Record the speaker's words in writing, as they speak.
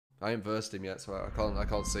I ain't versed him yet, so I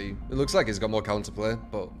can't see. It looks like he's got more counterplay,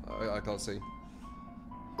 but I can't see.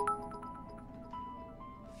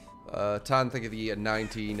 Tan, thank you for the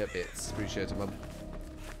 19 bits. Appreciate it, man.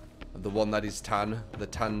 The one that is Tan, the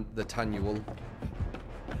Tanual.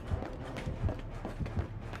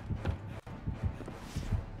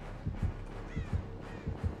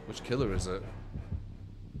 Which killer is it?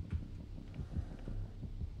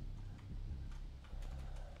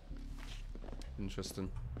 Interesting.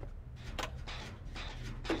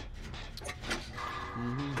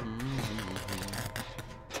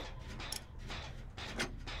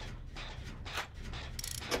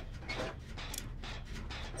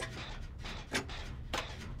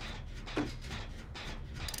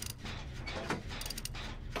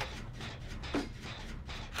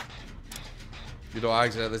 You don't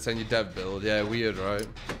accidentally send your dev build. Yeah, weird, right?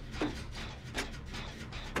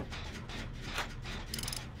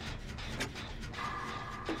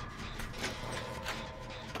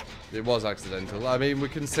 It was accidental. I mean, we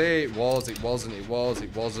can say it was, it wasn't, it was,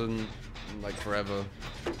 it wasn't, like forever.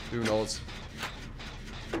 Who knows?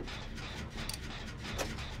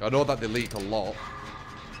 I know that they leak a lot.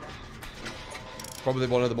 Probably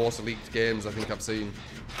one of the most leaked games I think I've seen.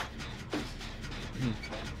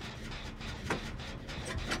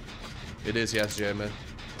 It is, yes, Jamie.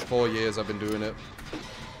 4 years I've been doing it.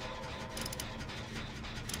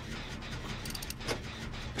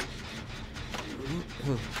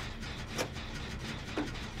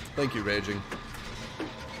 Thank you, Raging.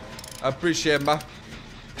 I appreciate ma.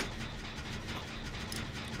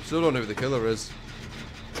 Still don't know who the killer is.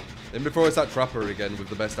 And before it's that Trapper again with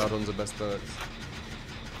the best add-ons and best perks.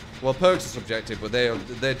 Well, perks are subjective, but they're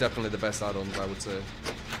definitely the best add-ons, I would say.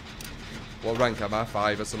 What rank am I?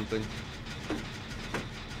 5 or something?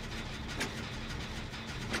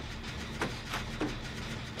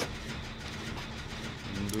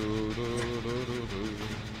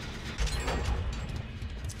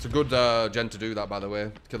 It's a good gen to do that, by the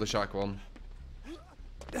way. Killer Shack one.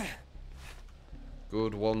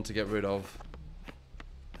 Good one to get rid of.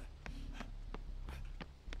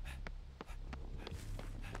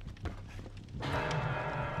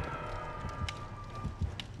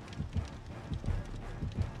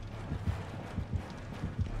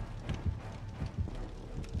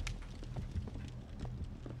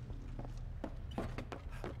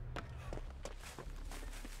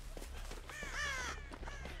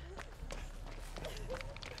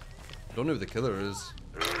 Don't know who the killer is.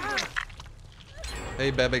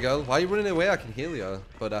 Hey, baby girl, why are you running away? I can heal you,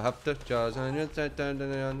 but I have to charge.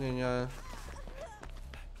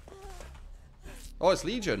 Oh, it's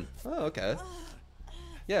Legion. Oh, okay.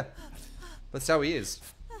 Yeah, that's how he is.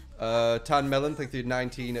 Tan Melon, thank you,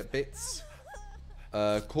 19 bits.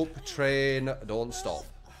 Cup Train, don't stop.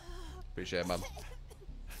 Appreciate it, man.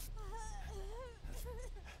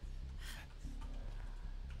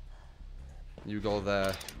 You go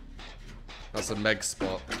there. That's a Meg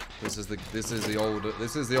spot. This is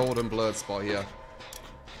the old and blurred spot here.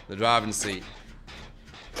 The driving seat.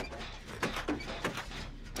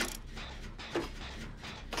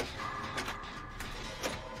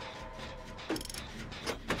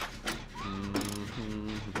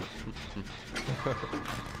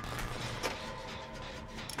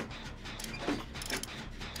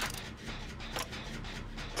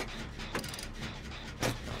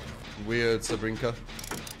 Weird, Sabrinka.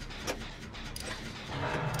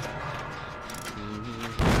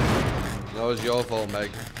 That was your fault, Meg,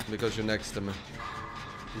 because you're next to me.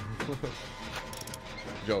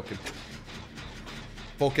 Joking.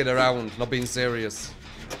 Fucking around, not being serious.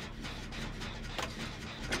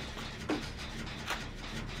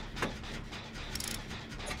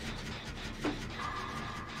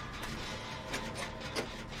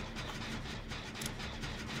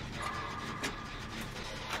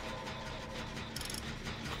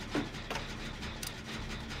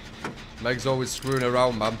 Meg's always screwing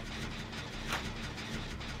around, man.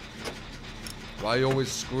 Why are you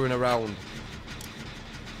always screwing around?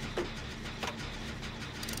 I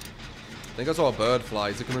think I saw a bird fly.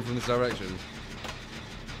 Is it coming from this direction?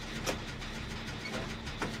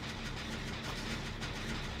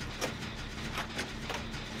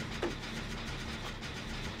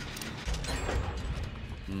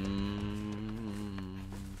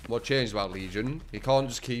 What changed about Legion? He can't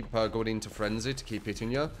just keep going into Frenzy to keep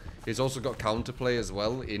hitting you. He's also got counterplay as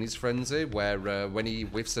well in his Frenzy, where when he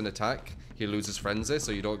whiffs an attack, he loses Frenzy,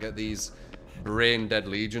 so you don't get these brain-dead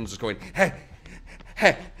Legions just going, heh,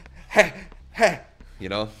 heh, heh, heh, you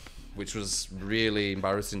know? Which was really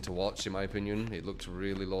embarrassing to watch, in my opinion. It looked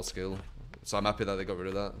really low skill. So I'm happy that they got rid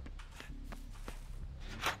of that.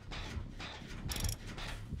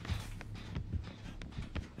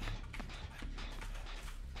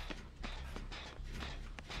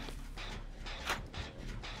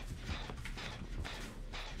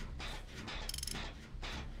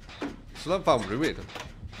 So I found Ruin.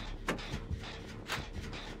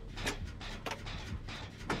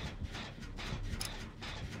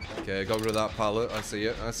 Okay, got rid of that pallet. I see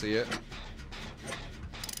it. I see it.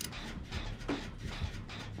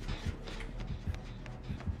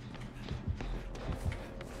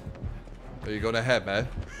 Are you gonna head, man?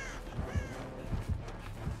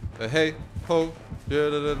 Hey, ho, yeah,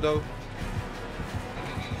 da, da, da.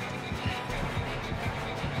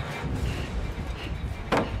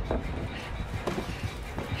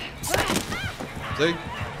 See?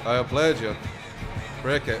 I outplayed you.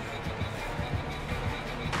 Break it.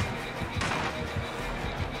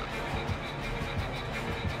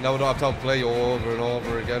 Now I don't have to outplay you over and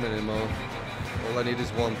over again anymore. All I need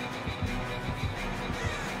is one.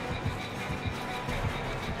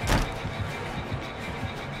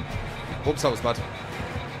 Oops, that was bad.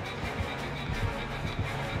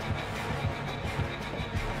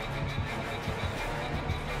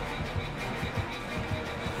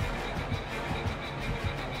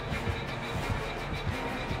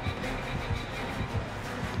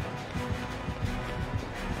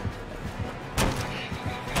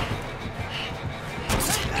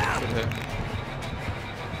 Good hit.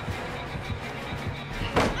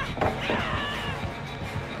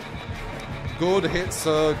 Good hit,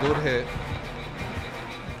 sir. Good hit.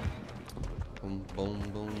 Boom, boom,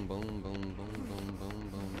 boom, boom, boom, boom, boom, boom,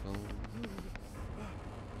 boom, boom.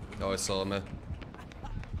 Oh, he saw me.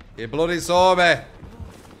 He bloody saw me.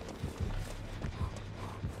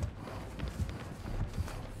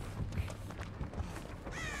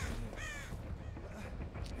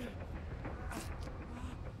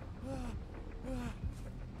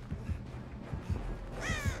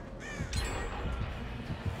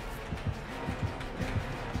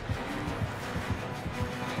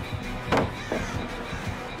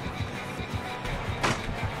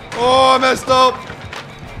 Oh, I messed up.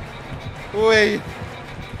 Wait.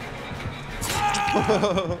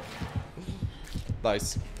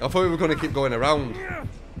 Nice. I thought we were going to keep going around.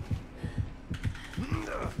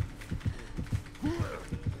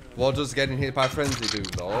 What does getting hit by frenzy do,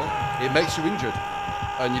 though? It makes you injured.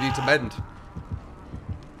 And you need to mend.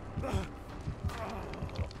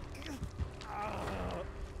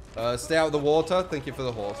 Stay out of the water. Thank you for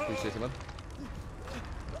the horse. Appreciate it, man.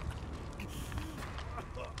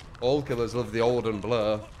 All killers love the old and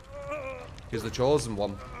blur. He's the chosen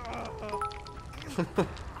one.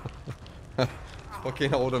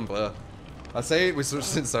 Fucking old and blur. I say it with such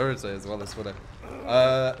sincerity as well, it's funny.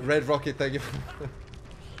 Red Rocket, thank you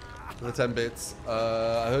for the 10 bits.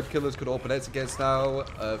 I heard killers could open heads against now.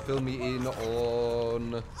 Fill me in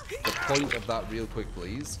on the point of that real quick,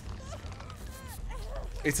 please.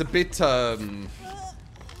 It's a bit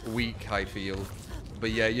weak, I feel. But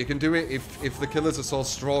yeah, you can do it if the killers are so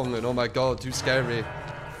strong and oh my god, too scary.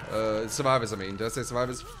 Survivors, I mean. Did I say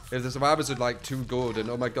survivors? If the survivors are like too good and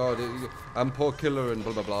oh my god, I'm poor killer and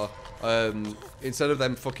blah blah blah. Instead of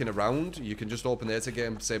them fucking around, you can just open their ticket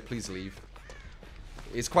and say please leave.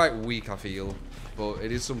 It's quite weak, I feel, but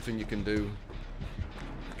it is something you can do.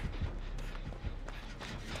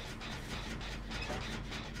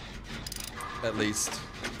 At least.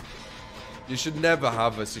 You should never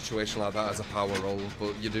have a situation like that as a power roll,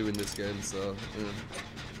 but you do in this game, so yeah.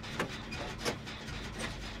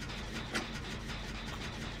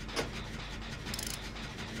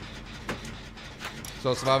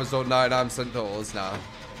 So survivors don't 99% doors now.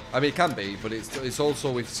 I mean, it can be, but it's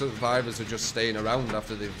also if survivors are just staying around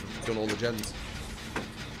after they've done all the gens.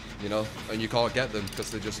 You know, and you can't get them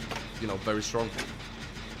because they're just, you know, very strong.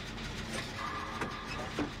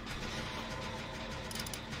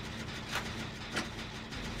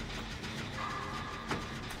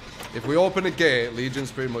 If we open a gate,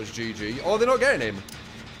 Legion's pretty much GG. Oh, they're not getting him.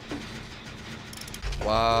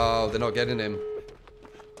 Wow, they're not getting him.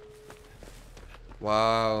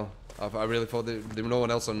 Wow. I really thought there was no one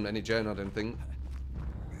else on any gen, I didn't think.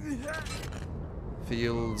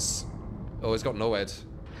 Fields. Oh, he's got no head.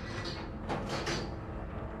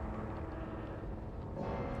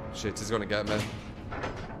 Shit, he's gonna get me.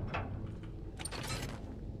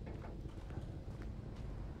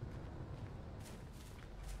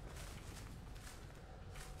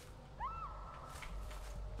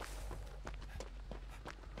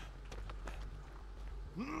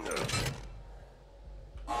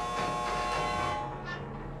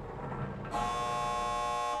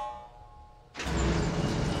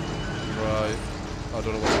 I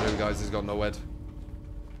don't know what to do, guys. He's got no head.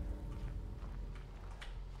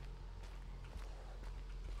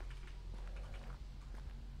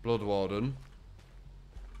 Blood Warden.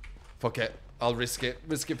 Fuck it. I'll risk it.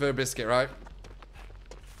 Risk it for a biscuit, right?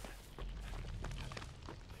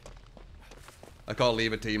 I can't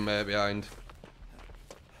leave a teammate behind.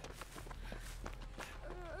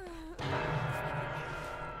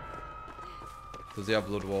 Does he have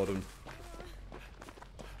Blood Warden?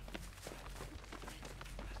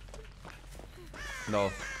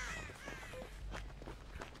 No.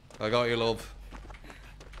 I got you, love.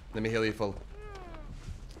 Let me heal you full.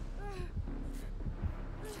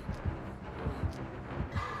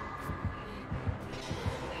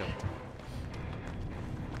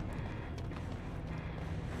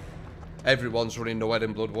 Everyone's running the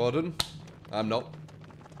Wedding Blood Warden. I'm not.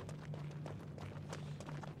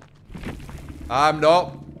 I'm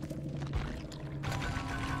not.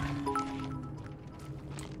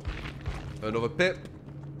 Another pip.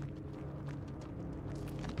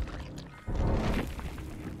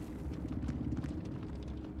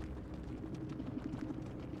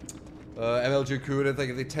 MLG Kuna,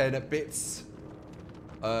 think of the 10 bits.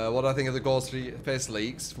 What do I think of the Ghostface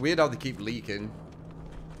leaks? Weird how they keep leaking.